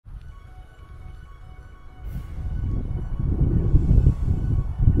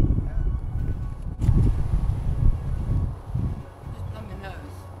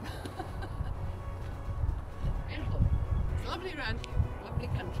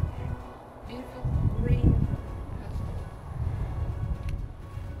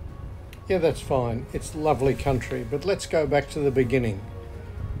Yeah, that's fine. It's lovely country, but let's go back to the beginning.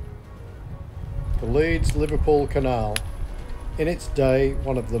 The Leeds-Liverpool Canal. In its day,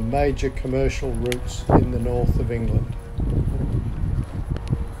 one of the major commercial routes in the north of England.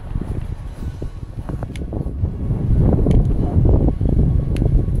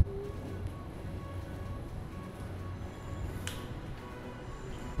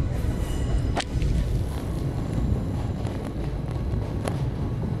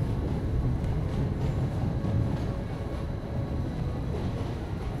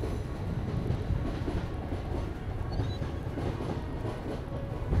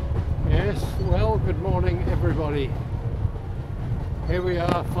 Yes, well, good morning everybody. Here we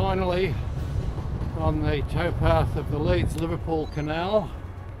are finally on the towpath of the Leeds-Liverpool Canal,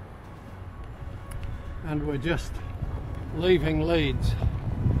 and we're just leaving Leeds.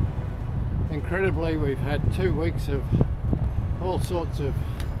 Incredibly, we've had 2 weeks of all sorts of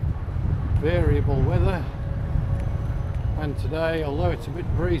variable weather, and today, although it's a bit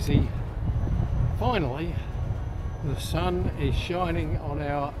breezy, finally the sun is shining on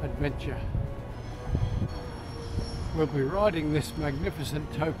our adventure. We'll be riding this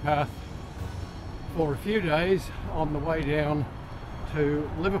magnificent towpath for a few days on the way down to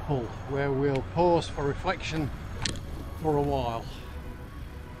Liverpool, where we'll pause for reflection for a while.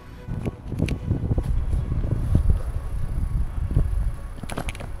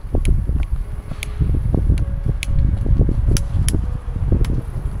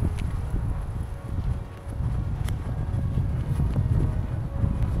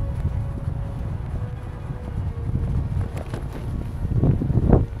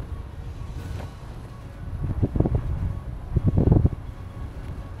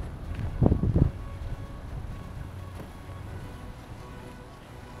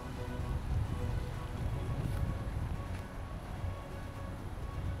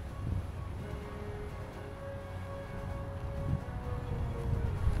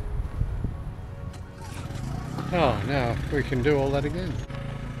 Oh, now we can do all that again.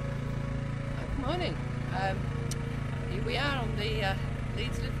 Good morning. Here we are on the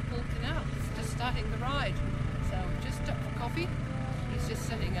Leeds-Liverpool Canal, just starting the ride. So we've just stopped for coffee. He's just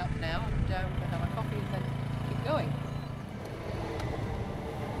setting up now, and we'll have a coffee and then keep going.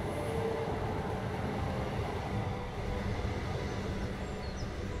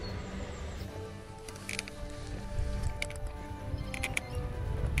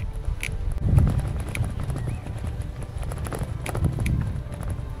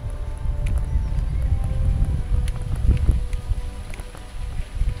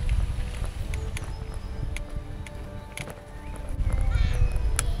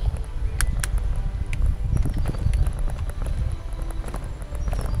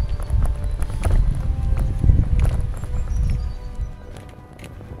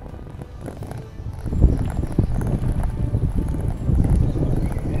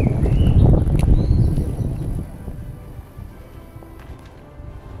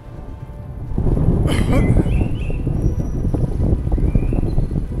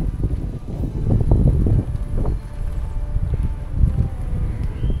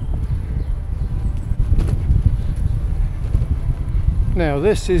 Now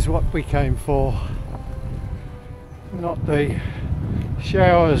this is what we came for, not the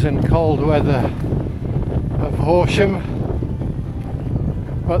showers and cold weather of Horsham,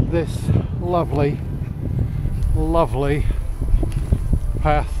 but this lovely, lovely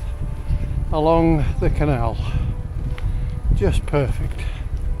path along the canal. Just perfect,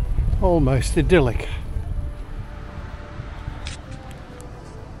 almost idyllic.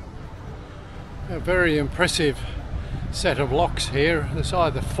 A very impressive set of locks here. There's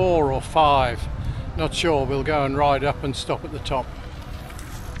either 4 or 5, not sure. We'll go and ride up and stop at the top.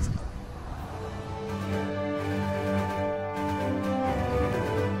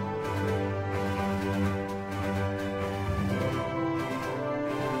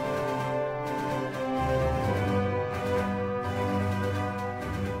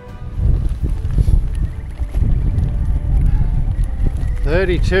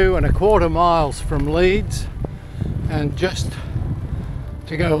 (32.25 miles from Leeds, and just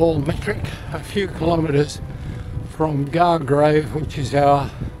to go all metric, a few kilometres from Gargrave, which is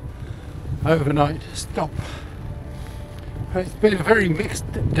our overnight stop. It's been a very mixed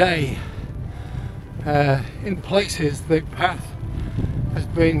day. In places the path has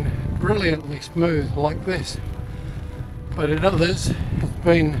been brilliantly smooth like this, but in others it's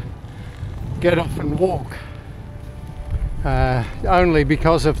been get off and walk, only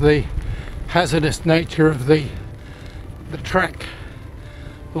because of the hazardous nature of the track.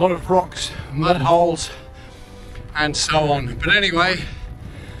 A lot of rocks, mud holes and so on. But anyway,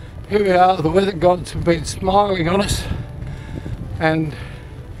 here we are, the weather gods have been smiling on us, and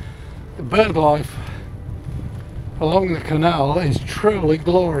the bird life along the canal is truly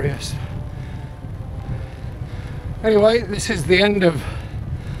glorious. Anyway, this is the end of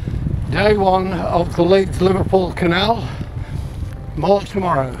day one of the Leeds Liverpool Canal. More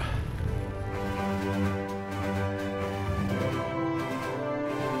tomorrow.